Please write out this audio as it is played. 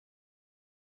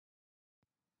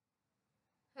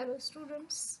Hello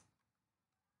students,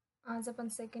 आज आपण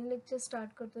second lecture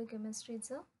start करतोय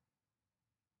केमिस्ट्रीचं.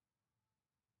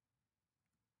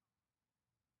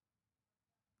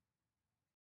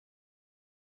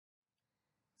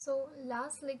 सो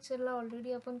लास्ट लेक्चरला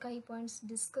ऑलरेडी आपण काही पॉईंट्स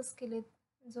डिस्कस केलेत,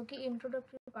 जो की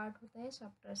इंट्रोडक्टरी पार्ट होता आहे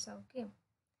चॅप्टरचा. Okay,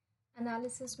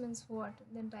 analysis means what,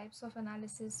 then types of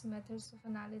analysis, methods of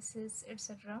analysis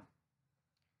etcetera.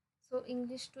 So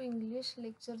English to English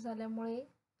lecture झाल्यामुळे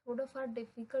थोडंफार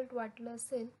डिफिकल्ट वाटलं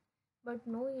असेल, but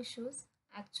no issues.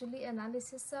 Actually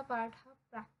अनालिसिसचा part हा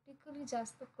प्रॅक्टिकली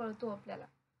जास्त कळतो आपल्याला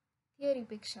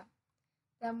थिअरीपेक्षा.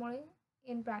 त्यामुळे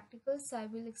in practicals I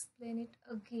will explain it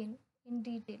again in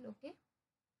detail. Okay,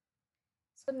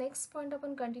 so next point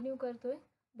आपण कंटिन्यू करतोय,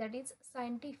 that is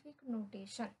scientific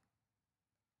notation.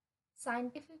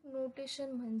 Scientific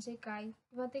notation म्हणजे काय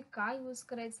किंवा ते काय यूज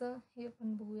करायचं हे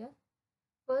आपण बघूया.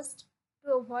 First,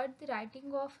 to avoid the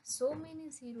writing of so many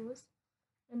zeros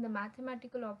in the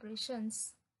mathematical operations,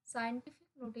 scientific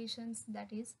notations,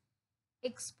 that is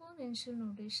exponential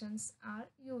notations, are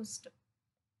used.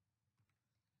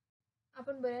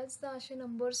 आपण बऱ्याचदा असे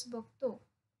नंबर्स बघतो,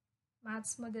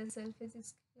 मॅथ्समध्ये असेल,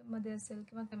 फिजिक्समध्ये असेल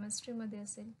किंवा केमिस्ट्रीमध्ये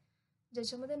असेल,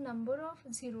 ज्याच्यामध्ये नंबर ऑफ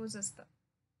झिरोज असतात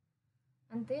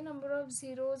आणि ते नंबर ऑफ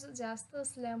झिरोज जास्त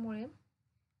असल्यामुळे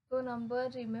तो नंबर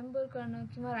रिमेंबर करणं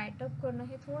किंवा राईटअप करणं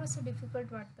हे थोडंसं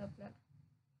डिफिकल्ट वाटतं आपल्याला.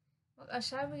 मग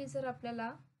अशा वेळी जर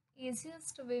आपल्याला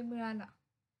इझिएस्ट वे मिळाला,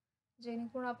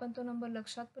 जेणेकरून आपण तो नंबर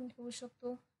लक्षात पण ठेवू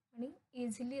शकतो आणि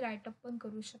इझिली राईटअप पण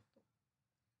करू शकतो,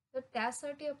 तर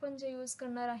त्यासाठी आपण जे यूज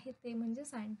करणार आहे ते म्हणजे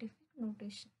scientific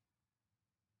notation.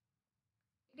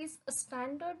 It is a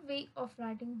standard way of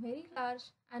writing very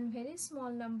large and very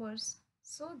small numbers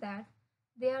so that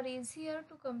they are easier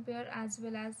to compare as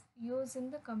well as use in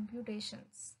the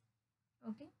computations.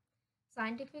 Okay,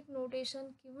 scientific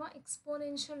notation किंवा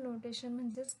exponential notation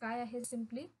म्हणजेच काय आहे,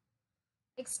 simply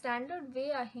एक standard वे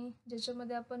आहे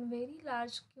ज्याच्यामध्ये आपण very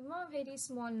large किंवा very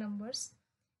small numbers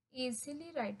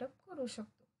easily write-up करू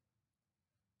शकतो.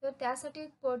 तर त्यासाठी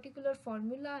एक पर्टिक्युलर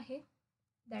फॉर्म्युला आहे,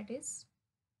 that is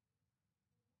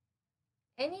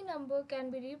any number can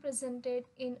be represented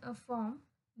in a form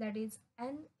that is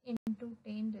n into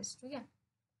 10 raised to n.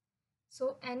 So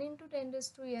n into 10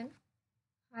 raised to n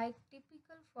हा एक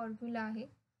typical formula आहे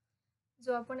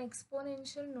जो आपण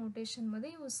एक्सपोनेन्शियल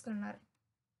नोटेशनमध्ये यूज करणार आहे.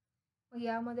 मग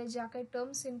यामध्ये ज्या काही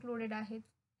टर्म्स इन्क्लुडेड आहेत,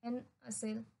 n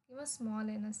असेल किंवा स्मॉल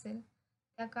n असेल,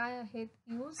 त्या काय आहेत,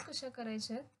 यूज कशा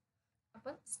करायच्या आहेत,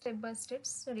 आपण स्टेप बाय स्टेप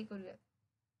स्टडी करूयात.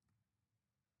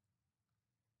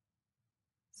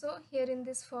 So here in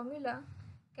this formula,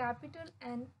 capital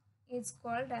N is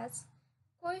called as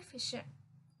coefficient.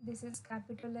 This is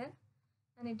capital N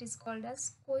and it is called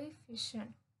as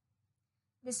coefficient.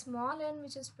 The small n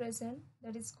which is present,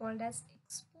 that is called as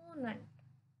exponent.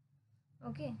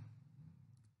 Okay,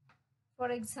 for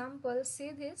example,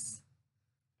 see this,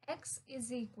 x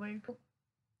is equal to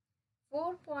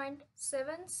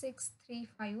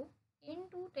 4.7635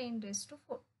 into 10 raised to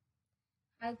 4.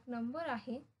 हा एक number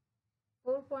आहे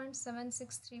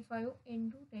 4.7635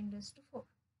 into 10 raised to 4.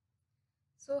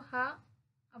 So हा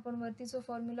आपण वरती जो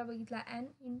formula बघितला n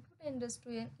into 10 raised to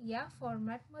n या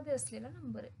फॉर्मॅटमध्ये असलेला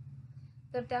नंबर आहे.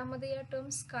 तर त्यामध्ये या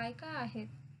टर्म्स काय काय आहेत,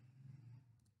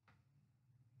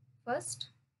 फर्स्ट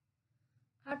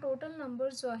हा टोटल नंबर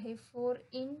जो आहे 4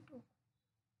 into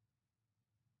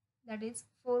दॅट इज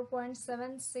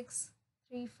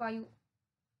 4.7635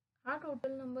 हा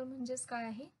टोटल नंबर म्हणजेच काय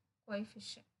आहे,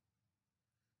 कोएफिशियंट.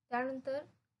 त्यानंतर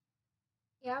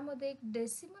यामध्ये एक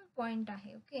डेसिमल पॉईंट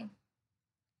आहे. ओके,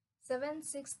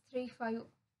 7635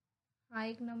 हा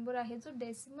एक नंबर आहे जो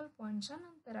डेसिमल पॉईंटच्या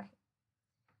नंतर आहे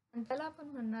आणि त्याला आपण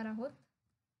म्हणणार आहोत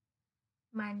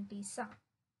मॅन्टिसा.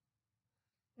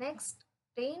 नेक्स्ट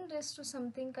 10 रेस टू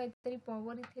समथिंग काहीतरी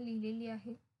पॉवर इथे लिहिलेली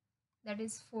आहे, that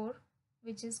is 4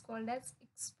 which is called as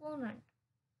exponent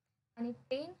आणि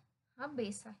 10 हा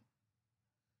बेस आहे.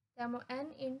 त्यामुळे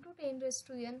n into 10 raise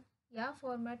to n या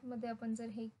फॉर्मॅटमध्ये आपण जर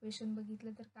हे इक्वेशन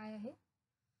बघितलं तर काय आहे,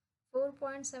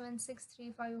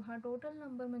 4.7635 हा टोटल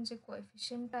नंबर म्हणजे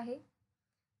कोएफिशियंट आहे.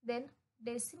 देन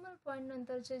डेसिमल पॉईंट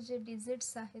नंतरचे जे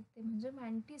डिजिट्स आहेत ते म्हणजे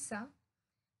मॅन्टिसा.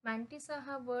 मॅन्टिसा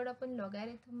हा वर्ड आपण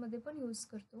लॉगॅरिथममध्ये पण यूज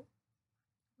करतो.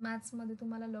 मॅथ्समध्ये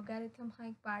तुम्हाला लॉगॅरिथम हा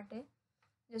एक पार्ट आहे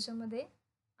ज्याच्यामध्ये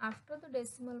आफ्टर द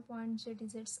डेसिमल पॉईंट जे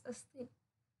डिजिट्स असतील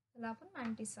त्याला आपण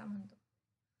मॅन्टिसा म्हणतो.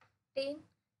 10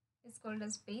 is called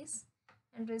as base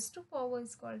and raised to power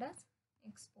is called as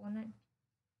exponent.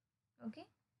 Okay,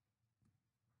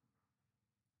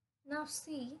 now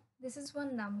see, this is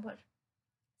one number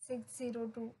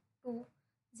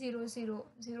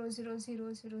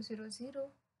 602200000000.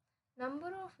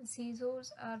 Number of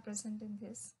zeros are present in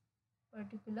this.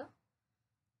 particular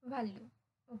value.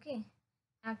 Okay,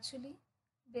 actually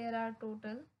there are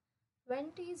total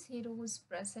 20 zeros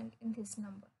present in this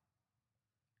number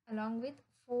along with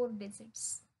 4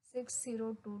 digits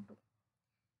 6022.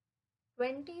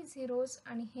 20 zeros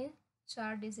आणि हे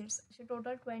 4 digits असे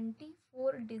total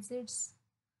 24 digits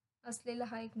असलेला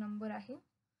हा एक number आहे.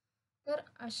 तर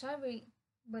अशा वेळी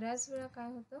बऱ्याच वेळा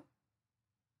काय होतं,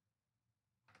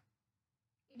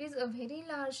 it is a very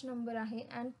large number आहे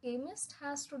and chemist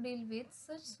has to deal with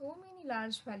such so many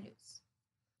large values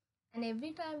and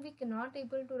every time we cannot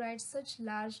able to write such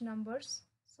large numbers,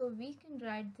 so we can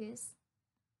write this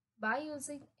by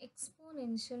using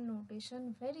exponential notation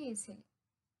very easily.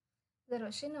 जर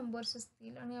असे numbers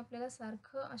असतील आणि आपल्याला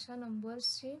सारखं अशा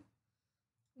नंबर्सची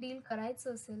deal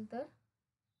करायचं असेल तर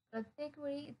प्रत्येक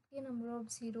वेळी इतके नंबर ऑफ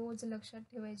झिरोज लक्षात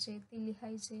ठेवायचे, ते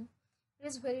लिहायचे, it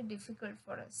is very difficult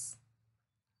for us.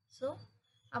 So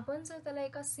आपण जर त्याला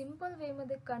एका सिम्पल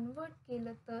वेमध्ये कन्वर्ट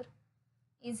केलं तर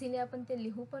इझिली आपण ते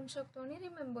लिहू पण शकतो आणि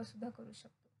रिमेंबर सुद्धा करू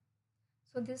शकतो.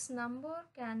 So this number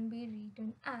can be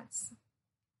written as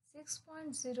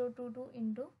 6.022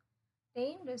 into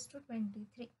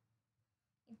 10⁻23.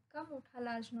 इतका मोठा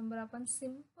लार्ज नंबर आपण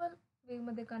सिम्पल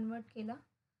वेमध्ये कन्वर्ट केला,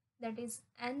 that is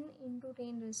n into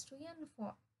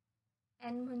 10⁻n4.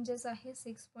 n म्हणजेच आहे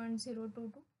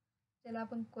 6.022, ज्याला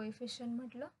आपण कोएफिशियंट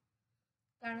म्हटलं.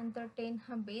 त्यानंतर 10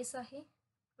 हा बेस आहे,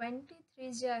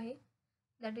 23 जे आहे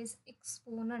दॅट इज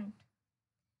एक्सपोनंट,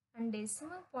 आणि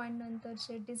डेसिमल पॉईंट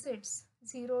नंतरचे डिजिट्स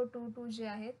 022 जे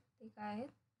आहेत ते काय आहेत,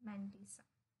 97.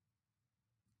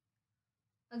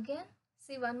 Again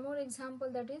C one more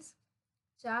example, that is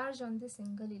charge on the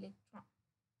single electron.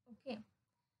 Okay,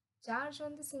 charge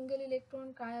on the single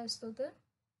electron काय असतो तर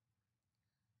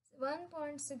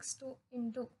 1.62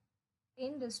 इंटू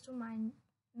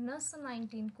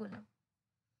 10⁻19 कुलम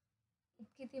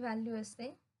इतकी ती व्हॅल्यू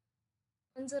असते.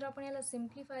 पण जर आपण याला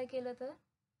सिम्प्लिफाय केलं तर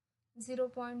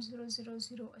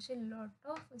 0.000 असे लॉट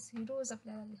ऑफ झिरोज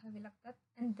आपल्याला लिहावे लागतात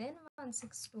अँड देन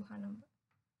 162 हा number.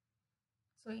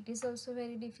 So it is also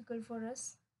very difficult for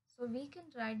us. So we can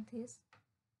write this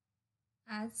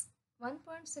as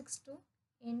 1.62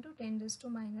 into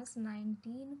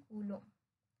 10⁻19 coulomb.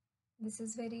 This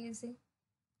is very easy.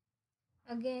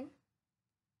 Again,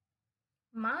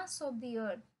 mass of the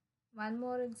earth. One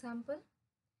more example.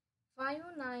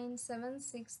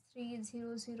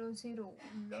 59763,000.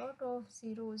 Lot of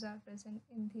zeros are present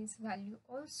in this value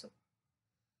also.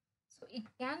 So it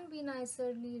can be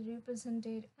nicely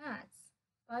represented as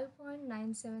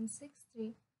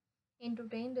 5.9763 into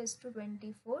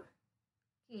 10⁻24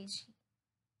 kg.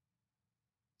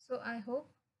 So I hope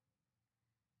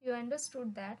you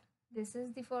understood that this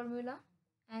is the formula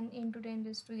n into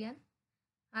 10⁻n.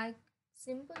 हा एक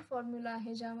simple formula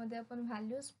आहे ज्यामध्ये आपण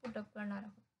values put up करणार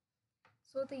आहोत.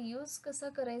 So ते use कसा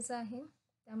करायचा आहे,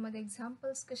 त्यामध्ये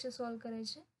एक्झाम्पल्स कसे सॉल्व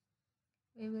करायचे,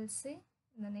 we will see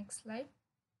in the next slide.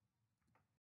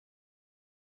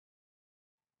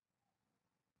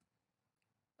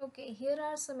 Okay, here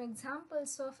are some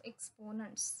examples of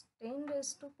एक्सपोनंट्स.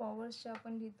 10⁻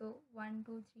 आपण लिहितो 1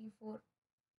 2 3 4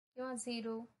 किंवा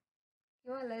 0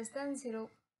 किंवा लेस दॅन 0,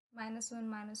 -1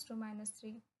 -2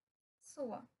 -3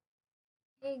 सो ऑन.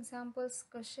 हे एक्झाम्पल्स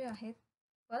कसे आहेत,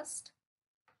 first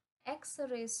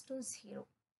x⁻0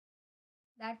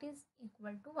 that is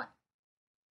equal to 1.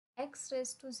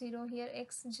 x⁻0 here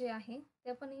x जे आहे ते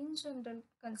आपण इन जनरल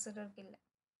कन्सिडर केलं आहे.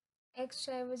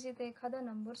 एक्सच्या ऐवजी ते एखादा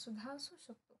नंबर सुद्धा असू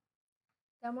शकतो,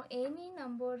 त्यामुळे any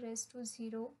number raise to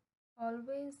 0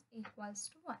 always equals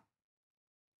to 1.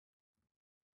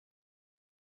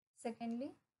 Secondly,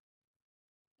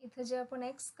 इथं जे आपण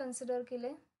x कन्सिडर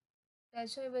केले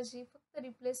त्याच्याऐवजी फक्त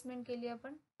रिप्लेसमेंट केली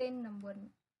आपण 10 नंबरने.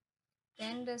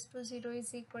 10⁻0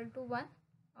 इज इक्वल टू 1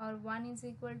 और 1 is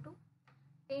equal to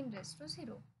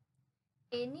 10⁻0.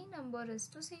 Any number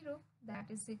raise to 0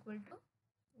 that is equal to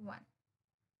 1.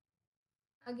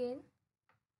 Again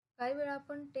काही वेळा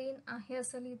आपण 10 आहे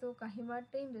असं लिहितो, काही वेळा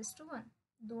 10⁻1.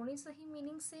 दोन्हीचंही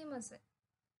मिनिंग सेमच आहे.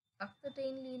 फक्त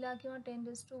 10 लिहिला किंवा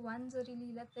 10⁻1 जरी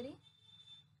लिहिला तरी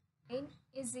 10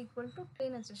 इज इक्वल टू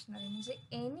 10च असणार आहे. म्हणजे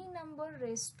एनी नंबर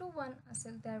रेज टू 1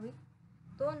 असेल त्यावेळी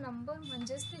तो नंबर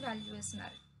म्हणजेच ती व्हॅल्यू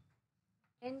असणार आहे.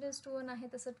 10⁻1 आहे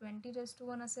तसं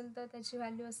 20⁻1 असेल तर त्याची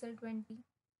व्हॅल्यू असेल 20,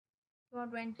 किंवा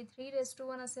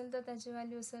 23⁻1 असेल तर त्याची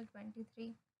व्हॅल्यू असेल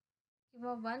 23,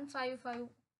 किंवा 155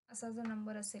 असा जो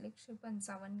नंबर असेल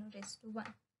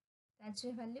 155⁻1 त्याची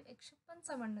व्हॅल्यू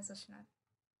 155च असणार.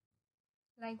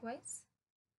 Likewise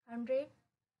 100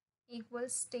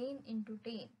 equals 10 into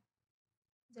 10.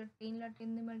 जर 10ला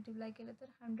 10ने मल्टिप्लाय केलं तर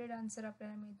 100 आन्सर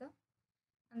आपल्याला मिळतं,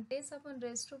 आणि तेच आपण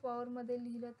रेज टू पॉवरमध्ये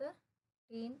लिहिलं तर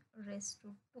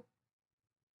 10⁻².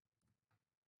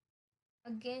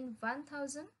 Again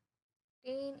 1000,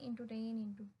 10 into 10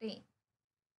 into 10.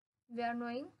 We are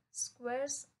knowing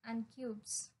squares and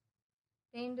cubes.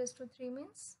 10 raised to 3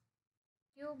 means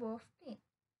cube of 10.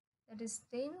 That is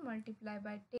 10 multiplied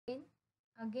by 10,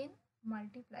 again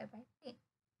multiply by 10.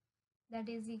 That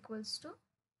is equals to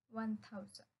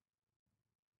 1000.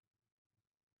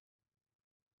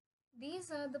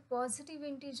 These are the positive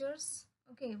integers.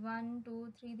 Okay, 1,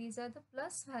 2, 3. These are the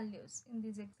plus values in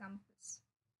these examples.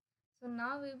 So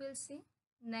now we will see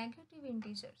negative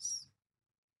integers.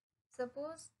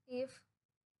 Suppose if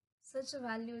such a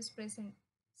value is present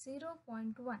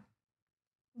 0.1,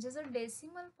 जर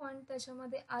decimal point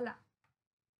त्याच्यामध्ये आला,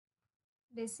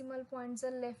 decimal point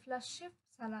जर लेफ्टला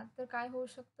shift झाला तर काय होऊ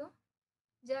शकतं,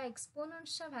 ज्या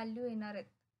एक्सपोनंट्सच्या व्हॅल्यू येणार आहेत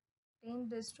 10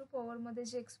 रेज टू पॉवरमध्ये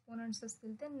जे एक्सपोनंट्स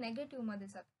असतील ते नेगेटिव्हमध्ये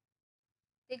जातात.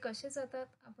 ते कसे जातात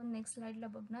आपण नेक्स्ट स्लाइडला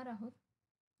बघणार आहोत.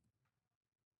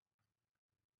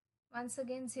 वन्स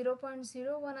अगेन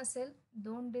 0.01 असेल,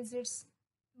 2 डिजिट्स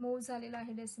मूव्ह झालेला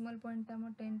आहे डेसिमल पॉईंट,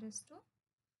 त्यामुळे 10 raise to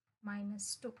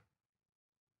 -2.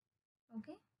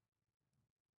 Okay,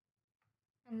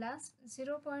 and last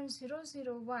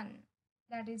 0.001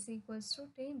 that is equals to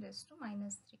 10 raised to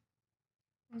 -3.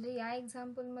 म्हणजे या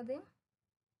एक्झाम्पलमध्ये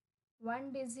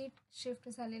 1 डिजिट शिफ्ट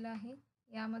झालेला आहे,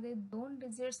 यामध्ये 2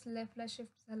 डिजिट्स लेफ्टला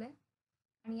शिफ्ट झाले,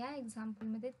 आणि या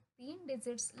एक्झाम्पलमध्ये 3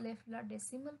 डिजिट्स लेफ्टला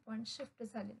डेसिमल पॉईंट शिफ्ट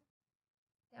झाले.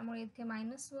 त्यामुळे इथे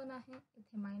 -1 आहे,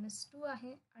 इथे -2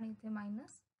 आहे, आणि इथे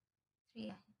 -3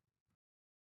 आहे.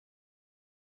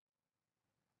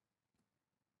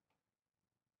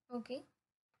 Okay,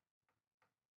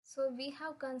 so we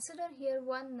have considered here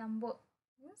one number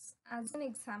as an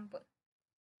example,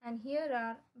 and here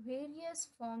are various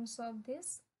forms of this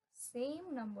same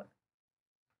number.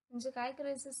 म्हणजे काय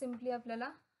करायचं, सिम्पली आपल्याला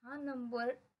हा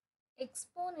नंबर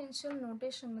एक्सपोनेन्शियल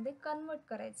नोटेशनमध्ये कन्वर्ट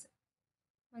करायचं.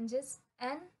 म्हणजेच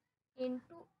n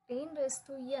into 10 raise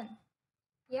to n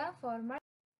या फॉर्मॅट,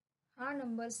 हा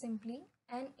number simply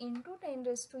n into 10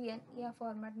 raise to n या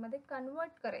फॉर्मॅटमध्ये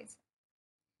कन्वर्ट करायचं.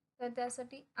 तर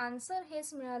त्यासाठी आन्सर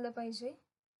हेच मिळालं पाहिजे,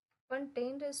 पण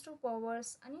 10 रेज टू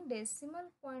पॉवर्स आणि डेसिमल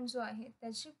पॉईंट जो आहे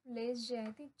त्याची प्लेस जी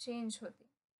आहे ती चेंज होते.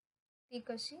 ती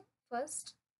कशी,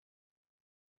 फर्स्ट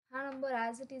हा नंबर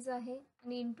ॲज इट इज आहे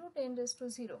आणि इंटू 10 रेज टू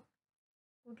 0.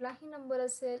 कुठलाही नंबर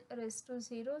असेल रेज टू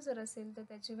 0 जर असेल तर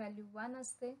त्याची व्हॅल्यू 1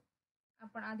 असते,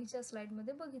 आपण आधीच्या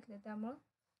स्लाईडमध्ये बघितले. त्यामुळं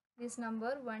दिस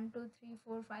number 1 2 3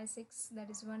 4 5 6 that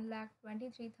is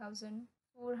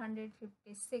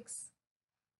 1,23,456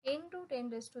 into 10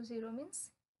 raised to 0 means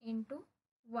into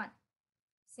 1,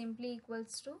 simply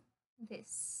equals to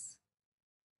this.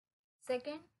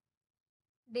 Second,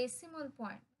 decimal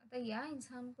point. आता या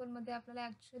एक्झाम्पलमध्ये आपल्याला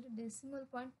ॲक्च्युअली डेसिमल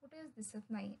पॉईंट कुठेच दिसत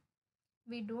नाही.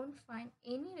 We don't find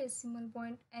any decimal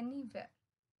point anywhere.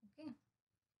 Okay,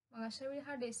 मग अशा वेळी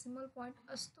हा डेसिमल पॉईंट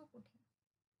असतो कुठे.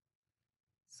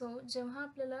 सो जेव्हा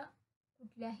आपल्याला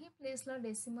कुठल्याही प्लेसला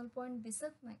डेसिमल पॉईंट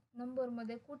दिसत नाही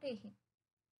नंबरमध्ये कुठेही,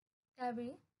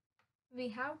 त्यावेळी we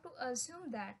have to assume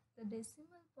that the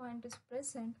decimal point is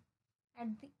present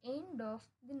at the end of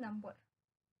the number.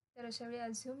 तर अशा वेळी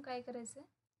assume काय करायचं,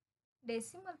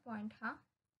 डेसिमल पॉईंट हा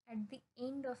at the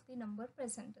end of the number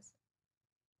present असेल.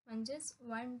 म्हणजेच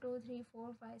 1 2 3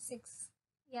 4 5 6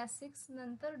 या 6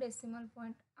 नंतर डेसिमल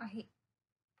पॉईंट आहे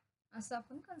असं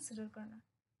आपण कन्सिडर करणार.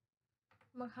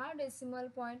 मग हा डेसिमल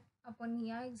पॉईंट आपण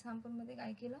या एक्झाम्पलमध्ये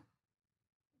काय केलं,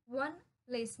 1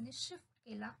 प्लेसने शिफ्ट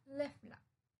केला लेफ्टला.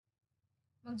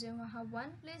 मग जेव्हा हा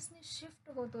 1 प्लेसने शिफ्ट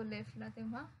होतो लेफ्टला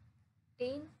तेव्हा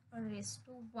 10 रेज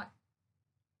टू 1,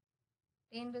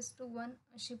 10 रेज टू 1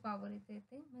 अशी पॉवर इथे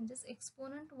येते, म्हणजेच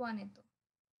एक्सपोनंट 1 येतो.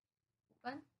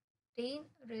 पण 10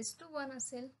 रेज टू 1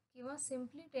 असेल किंवा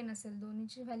सिम्पली 10 असेल,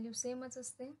 दोन्हीची व्हॅल्यू सेमच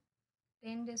असते.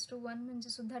 10 रेज टू 1 म्हणजे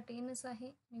सुद्धा 10च आहे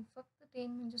आणि फक्त 10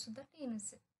 म्हणजे सुद्धा 10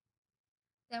 असेल.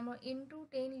 त्यामुळे इंटू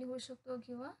 10 लिहू शकतो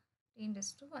किंवा 10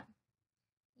 रेज टू 1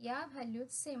 या व्हॅल्यूज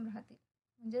सेम राहतील,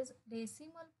 म्हणजेच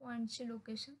डेसिमल पॉईंटची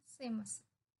लोकेशन सेम असेल.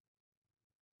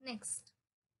 नेक्स्ट,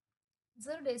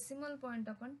 जर डेसिमल पॉईंट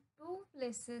आपण 2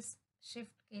 प्लेसेस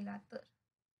शिफ्ट केला तर,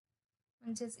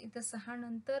 म्हणजेच इथं 6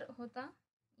 नंतर होता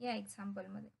या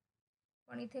एक्झाम्पलमध्ये,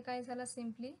 पण इथे काय झाला,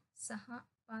 सिम्पली 6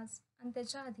 5 आणि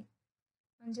त्याच्या आधी,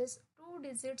 म्हणजेच 2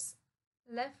 डिजिट्स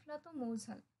लेफ्टला तो मूव्ह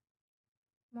झाला,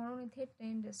 म्हणून इथे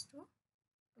 10 रेज टू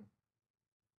 2.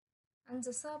 आणि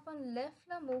जसं आपण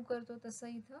लेफ्टला मूव्ह करतो तसं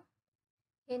इथं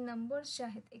हे नंबर्स जे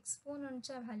आहेत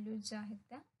एक्सपोनंटच्या व्हॅल्यूज ज्या आहेत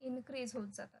त्या इन्क्रीज होत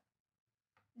जातात.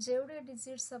 जेवढे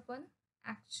डिजिट्स आपण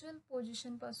ॲक्च्युअल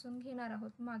पोझिशनपासून घेणार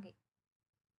आहोत मागे,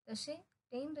 तसे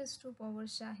 10 रेज टू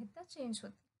पॉवर्स ज्या आहेत त्या चेंज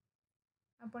होतील.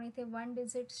 आपण इथे 1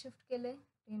 डिजिट शिफ्ट केले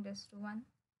 10 रेज टू 1,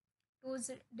 टू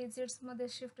डिजिट्समध्ये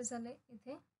शिफ्ट झाले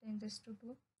इथे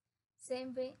 10⁻².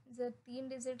 सेम वे जर 3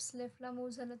 डिजिट्स लेफ्टला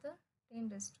मूव्ह झालं तर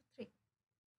 10⁻³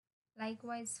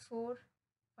 लाईकवाईज 4,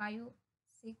 5,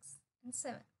 6 आणि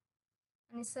 7.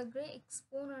 आणि सगळे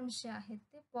एक्सपोनंट जे आहेत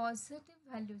ते पॉझिटिव्ह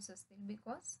व्हॅल्यूज असतील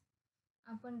बिकॉज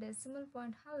आपण डेसिमल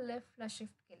पॉईंट हा लेफ्टला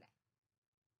शिफ्ट केला आहे.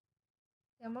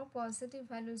 त्यामुळे पॉझिटिव्ह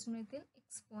व्हॅल्यूज मिळतील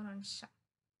एक्सपोनंट्सच्या.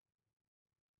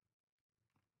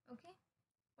 ओके.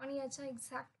 पण याच्या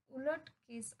एक्झॅक्ट उलट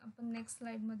केस आपण नेक्स्ट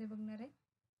स्लाइडमध्ये बघणार आहे.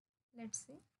 Let's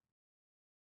see.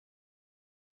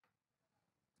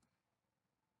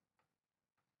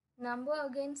 Number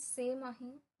again same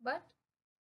आहे but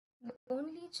the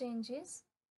only change is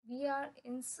we are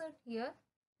insert here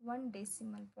one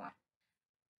decimal point.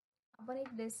 आपण एक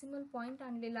डेसिमल पॉईंट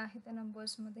आणलेला आहे त्या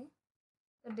नंबर्समध्ये.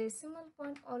 तर डेसिमल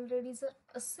पॉईंट ऑलरेडी जर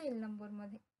असेल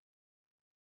नंबरमध्ये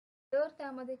तर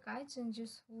त्यामध्ये काय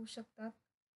चेंजेस होऊ शकतात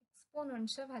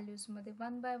एक्सपोनंटच्या व्हॅल्यूजमध्ये.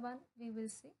 1 by 1 we will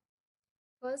see.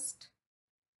 First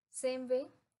same way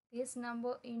this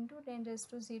number into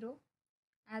 10⁻0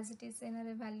 as it is in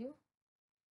a value.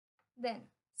 Then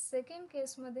second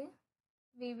case मध्ये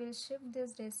we will shift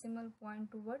this decimal point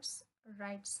towards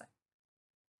right side.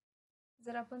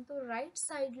 जर आपण तो राईट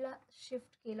साईडला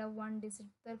शिफ्ट केला 1 digit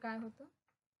तर काय होतं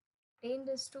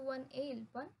 10⁻1 येईल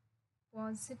पण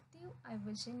पॉझिटिव्ह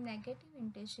ऐवजी नेगेटिव्ह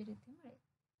इंटेजर इथे मिळेल.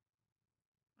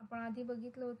 आपण आधी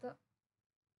बघितलं होतं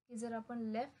की जर आपण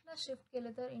लेफ्टला शिफ्ट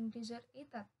केलं तर इंटिजर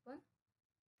येतात पण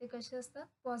ते कसे असतात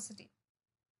पॉझिटिव्ह.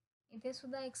 इथे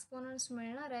सुद्धा एक्सपोनंट्स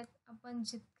मिळणार आहेत. आपण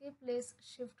जितके प्लेस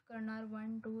शिफ्ट करणार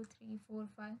 1, 2, 3, 4,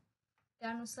 5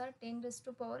 त्यानुसार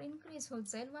 10⁻⁴ इन्क्रीज होत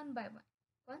जाईल 1 by 1.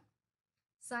 पण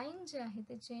साईन जे आहे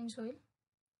ते चेंज होईल.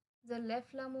 जर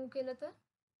लेफ्टला मूव्ह केलं तर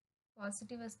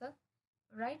पॉझिटिव्ह असतात,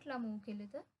 राईटला मूव्ह केले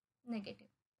तर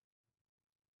नेगेटिव्ह.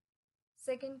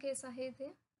 सेकंड केस आहे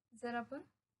इथे जर आपण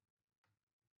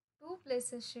 2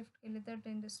 प्लेसेस शिफ्ट केले तर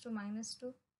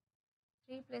 10⁻².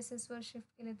 3 प्लेसेसवर शिफ्ट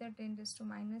केले तर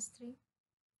 10⁻³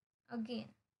 अगेन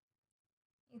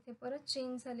इथे परत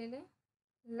चेंज झालेले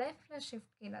लेफ्टला शिफ्ट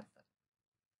केला तर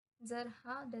जर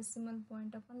हा डेसिमल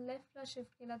पॉईंट आपण लेफ्टला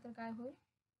शिफ्ट केला तर काय होईल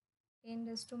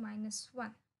 10⁻⁻1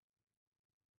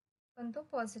 पण तो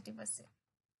पॉझिटिव्ह असेल.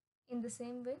 In the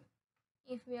same way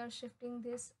if we R shifting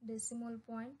this decimal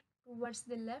point towards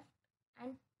the left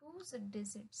and 2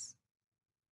 digits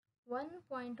 1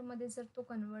 पॉईंटमध्ये जर तो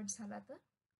कन्वर्ट झाला तर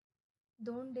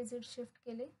 2 डिजिट शिफ्ट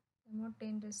केले त्यामुळे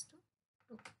 10⁻².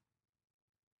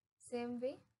 सेम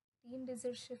वे 3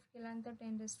 डिजिट शिफ्ट केल्यानंतर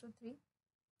 10⁻³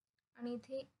 आणि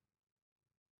इथे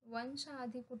 1च्या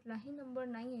आधी कुठलाही नंबर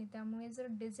नाही आहे त्यामुळे जर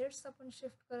डिजिट्स आपण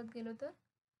शिफ्ट करत गेलो तर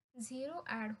 0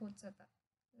 ॲड होत जातात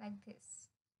लाईक धिस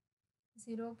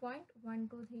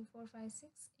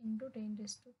 0.123456 इंटू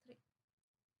 10⁻³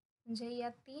 म्हणजे या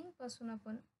 3 पासून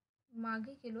आपण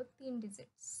मागे गेलो 3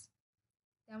 डिजिट्स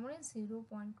त्यामुळे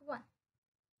 0.1.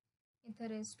 इथं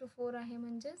raised to 4 आहे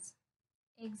म्हणजेच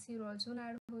एक 0 अजून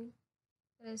ॲड होईल.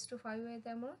 raised to 5 आहे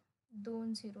त्यामुळं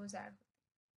 2 zeros ॲड होतील.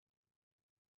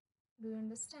 Do you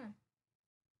understand?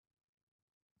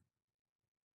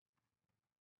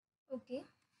 Okay.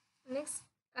 Next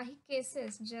काही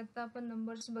केसेस जे आता आपण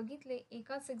नंबर्स बघितले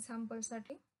एकाच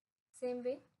एक्झाम्पलसाठी. Same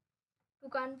way to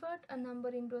convert a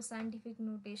number into a scientific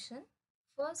notation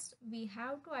first we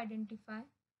have to identify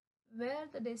where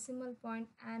the decimal point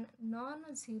and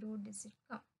non-zero digit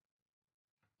come.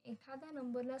 एखाद्या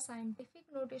नंबरला scientific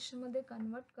नोटेशनमध्ये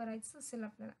convert करायचं असेल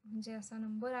आपल्याला म्हणजे असा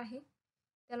नंबर आहे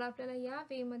त्याला आपल्याला या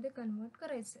वेमध्ये कन्वर्ट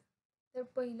करायचं तर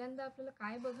पहिल्यांदा आपल्याला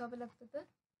काय बघावं लागतं तर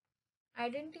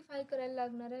आयडेंटिफाय करायला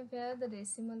लागणार आहे wear the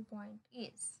decimal point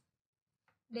is.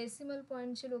 Decimal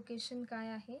पॉईंटचे लोकेशन काय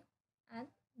आहे अँड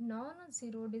नॉन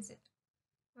झिरो डिजिट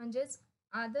म्हणजेच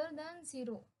अदर दॅन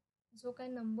झिरो जो काही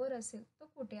नंबर असेल तो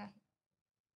कुठे आहे.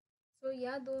 सो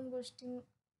या 2 गोष्टी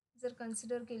जर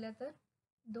कन्सिडर केल्या तर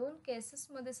 2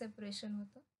 केसेसमध्ये सेपरेशन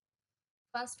होतं.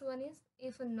 First one is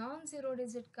if a non zero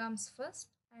digit comes first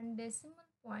and decimal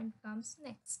point comes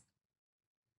next.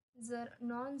 जर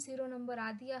नॉन झिरो नंबर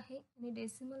आधी आहे आणि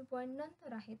डेसिमल पॉईंट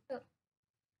नंतर आहे तर.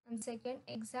 अँड सेकंड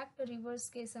एक्झॅक्ट रिव्हर्स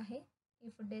केस आहे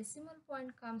if decimal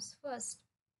point comes first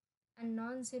and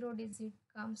non zero digit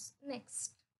comes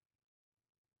next.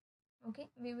 Okay,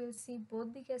 we will see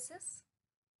both the cases.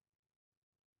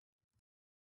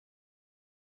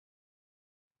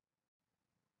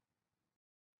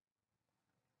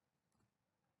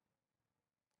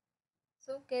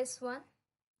 So case 1,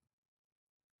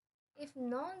 if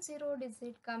non-zero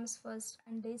digit comes first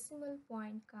and decimal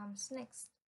point comes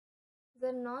next.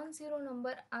 जर non zero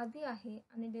number आधी आहे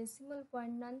आणि decimal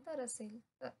point नंतर असेल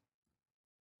तर.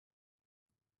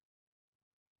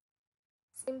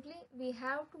 Simply we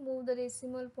have to move the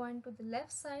decimal point to the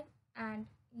left side and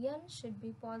n should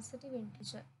be positive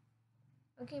integer.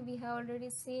 Okay, we have already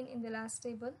seen in the last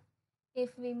table,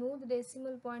 if we move the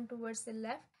decimal point towards the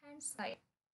left hand side,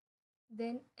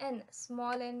 then n,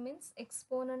 small n means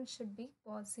exponent should be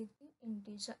positive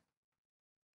integer.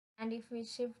 And if we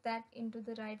shift that into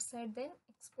the right side, then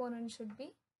exponent should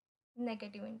be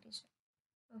negative integer.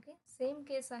 Okay, same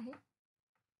case ahe.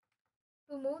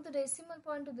 To move the decimal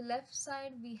point to the left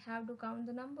side, we have to count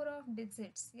the number of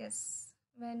digits. Yes,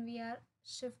 when we are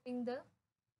shifting the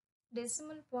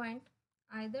decimal point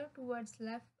either towards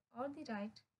left or the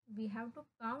right, we have to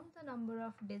count the number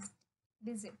of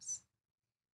digits.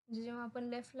 जेव्हा आपण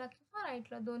लेफ्टला किंवा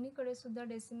राईटला दोन्हीकडे सुद्धा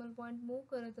decimal point move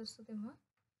करत असतो तेव्हा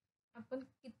आपण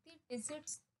किती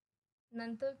डिजिट्स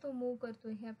नंतर तो मूव्ह करतो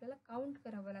हे आपल्याला काउंट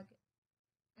करावं लागेल.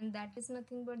 And that is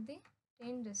nothing but the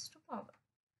 10⁻⁴.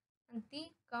 आणि ती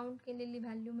काउंट केलेली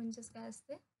व्हॅल्यू म्हणजेच काय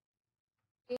असते,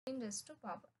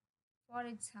 10⁻⁴. For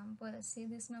example see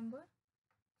this number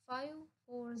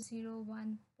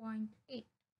 5401.8.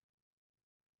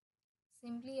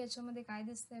 Simply याच्यामध्ये काय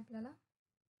दिसतंय आपल्याला,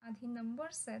 आधी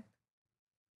नंबर्स आहेत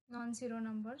non zero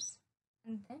numbers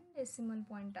and then decimal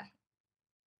point आहे.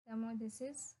 त्यामुळे दिस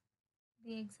is the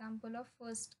example of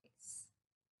first case.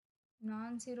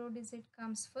 Non zero digit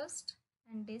comes first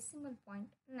and decimal point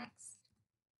next.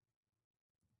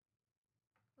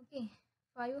 Okay,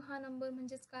 5 हा नंबर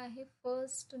म्हणजेच काय आहे,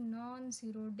 फर्स्ट नॉन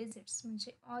झिरो डिजिट्स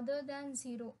म्हणजे अदर दॅन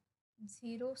झिरो,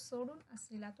 झिरो सोडून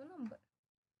असलेला तो नंबर.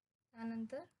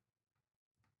 त्यानंतर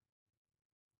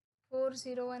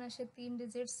 401 असे 3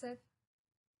 डिजिट्स आहेत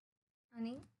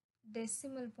आणि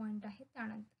डेसिमल पॉईंट आहे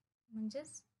त्यानंतर,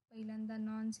 म्हणजेच पहिल्यांदा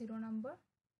non zero number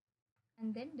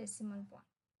and then decimal point.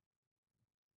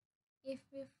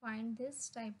 If we find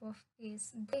this type of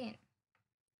case, then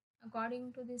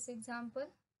according to this example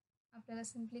आपल्याला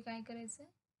सिम्पली काय करायचं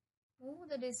आहे, move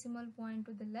the decimal point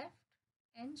two the left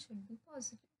N should be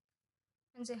positive.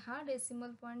 म्हणजे हा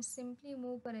decimal point simply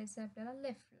move करायचा आहे आपल्याला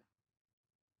लेफ्टला.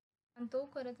 आणि तो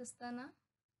करत असताना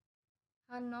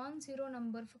हा नॉन झिरो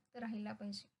नंबर फक्त राहिला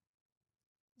पाहिजे.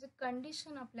 जे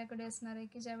कंडिशन आपल्याकडे असणार आहे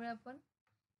की ज्यावेळी आपण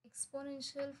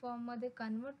एक्सपोनेन्शियल फॉर्ममध्ये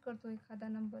कन्वर्ट करतो एखादा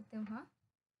नंबर, तेव्हा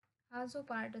हा जो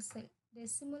पार्ट असेल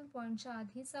डेसिमल पॉईंटच्या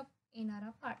आधीचा येणारा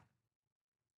पार्ट,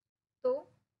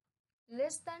 तो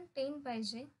लेस दॅन 10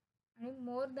 पाहिजे आणि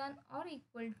more than or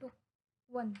equal to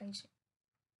 1 पाहिजे.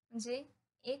 म्हणजे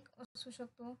 1 असू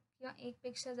शकतो किंवा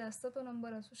 1पेक्षा जास्त तो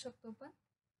नंबर असू शकतो, पण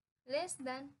लेस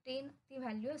दॅन 10 ती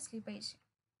व्हॅल्यू असली पाहिजे.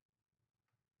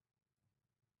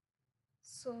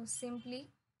 So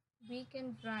simply we can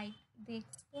write the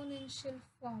exponential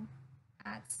form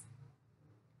as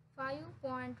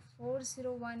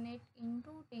 5.4018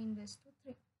 into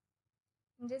 10⁻³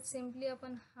 म्हणजे सिम्पली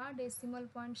आपण हा डेसिमल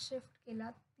पॉईंट शिफ्ट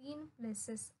केला 3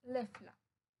 प्लेसेस लेफ्टला,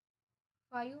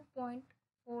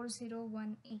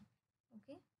 5.4018.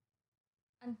 ओके,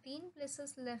 आणि 3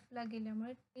 प्लेसेस लेफ्टला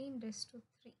गेल्यामुळे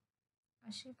 10⁻³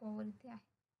 अशी पॉवर इथे आहे.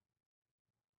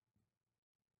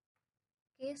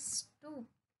 Case 2.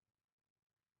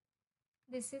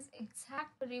 This is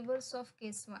exact reverse of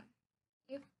case 1.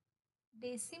 If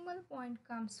decimal point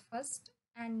comes first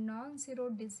and non-zero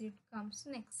digit comes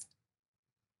next.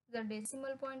 जर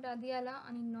डेसिमल पॉईंट आधी आला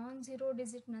आणि नॉन झिरो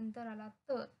डिजिट नंतर आला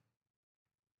तर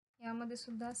यामध्ये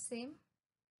सुद्धा सेम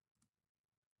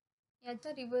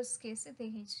याचा रिव्हर्स केस इथे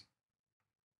घ्यायची.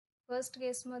 फर्स्ट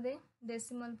केसमध्ये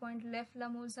डेसिमल पॉईंट लेफ्टला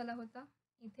मूव्ह झाला होता,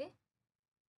 इथे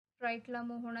राईटला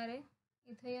मूव्ह होणार आहे.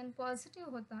 इथे एन पॉझिटिव्ह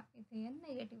होता, इथे एन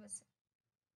नेगेटिव्ह असेल.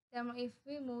 त्यामुळे if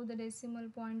we move the decimal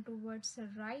point towards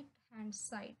right hand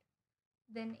side,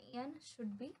 then N should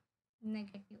be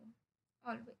negative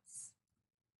always.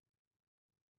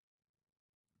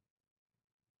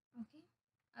 Okay,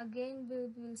 again we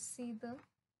will see the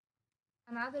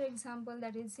another example,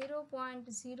 that is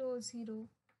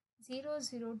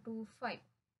 0.000025.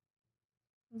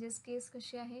 म्हणजेच केस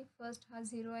कशी आहे, फर्स्ट हा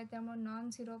 0 आहे त्यामुळे नॉन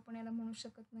झिरो आपण याला म्हणू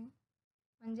शकत नाही,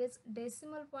 म्हणजेच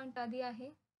डेसिमल पॉईंट आधी आहे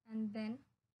and then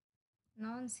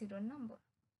non zero number.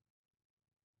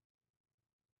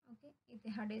 Okay, इथे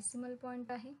हा डेसिमल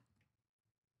पॉईंट आहे.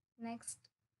 नेक्स्ट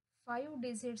 5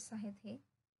 डिजिट्स आहेत हे,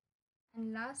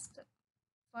 अँड लास्ट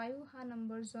 5 हा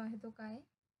नंबर जो आहे तो काय,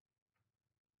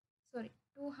 सॉरी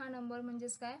 2 हा नंबर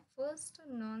म्हणजेच काय, फर्स्ट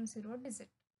नॉन झिरो डिजिट.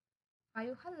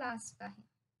 5 हा लास्ट आहे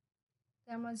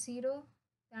त्यामुळे 0,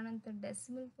 त्यानंतर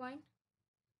डेसिमल पॉईंट,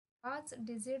 5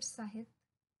 डिजिट्स आहेत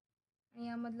आणि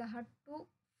यामधला हा 2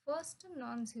 फर्स्ट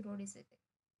नॉन झिरो डिजिट आहे.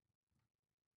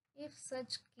 If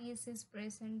such case is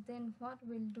present, then what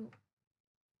will do.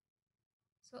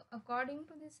 So according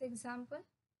to this example,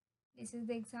 This is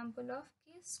the example of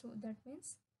case 2. That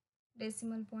means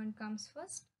decimal point comes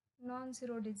first,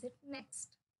 non-zero digit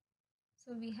next.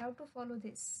 So we have to follow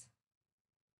this.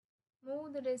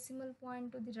 Move the decimal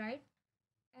point to the right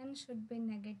and should be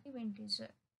negative integer.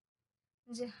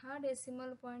 म्हणजे हा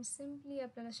decimal point simply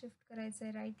आपल्याला shift करायचा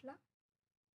आहे राईटला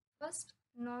first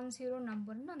non zero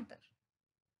number नंतर,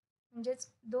 म्हणजेच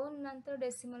 2 नंतर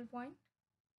decimal point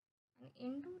आणि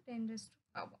into 10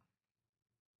 power,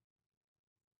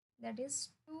 that is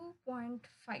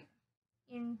 2.5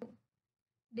 into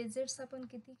digits आपण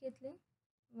किती घेतले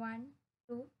 1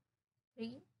 2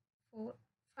 3 4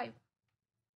 5,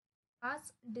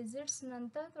 5 डिजिट्स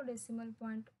नंतर तो डेसिमल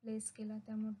पॉईंट प्लेस केला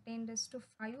त्यामुळे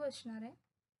 10⁵ असणार आहे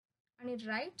आणि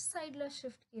राईट साईडला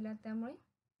शिफ्ट केला त्यामुळे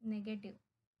negative.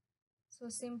 So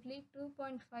simply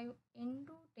 2.5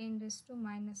 into 10⁻⁵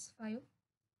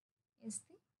 is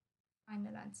the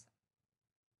final answer.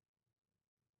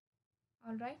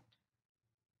 All right.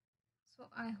 So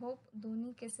I hope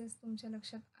दोन्ही केसेस तुमच्या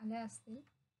लक्षात आल्या असतील.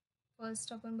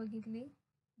 फर्स्ट आपण बघितली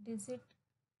डिजिट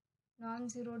नॉन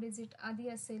झिरो डिजिट आधी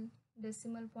असेल,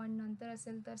 डेसिमल पॉईंट नंतर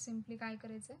असेल तर सिम्पली काय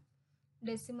करायचं आहे,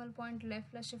 डेसिमल पॉईंट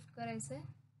लेफ्टला शिफ्ट करायचं आहे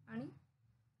आणि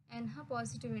एन हा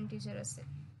पॉझिटिव्ह इंटिजर असेल.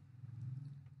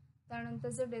 त्यानंतर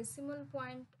जर डेसिमल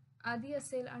पॉईंट आधी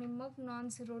असेल आणि मग नॉन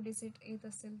झिरो डिजिट येत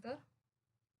असेल तर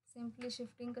सिम्पली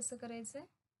शिफ्टिंग कसं करायचं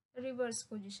आहे, रिव्हर्स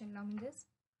पोझिशनला, म्हणजेच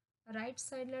राईट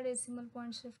साईडला डेसिमल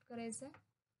पॉईंट शिफ्ट करायचं आहे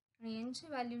आणि एनची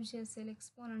व्हॅल्यू जी असेल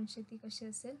एक्सपोनंटची ती कशी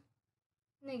असेल,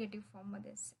 नेगेटिव्ह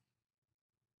फॉर्ममध्ये असेल.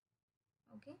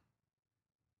 Okay.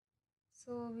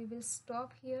 So we will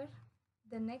stop here.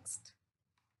 The next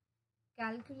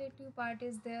calculative part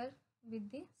is there with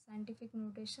the scientific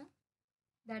notation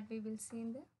that we will see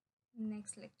in the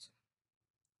next lecture.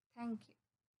 Thank you.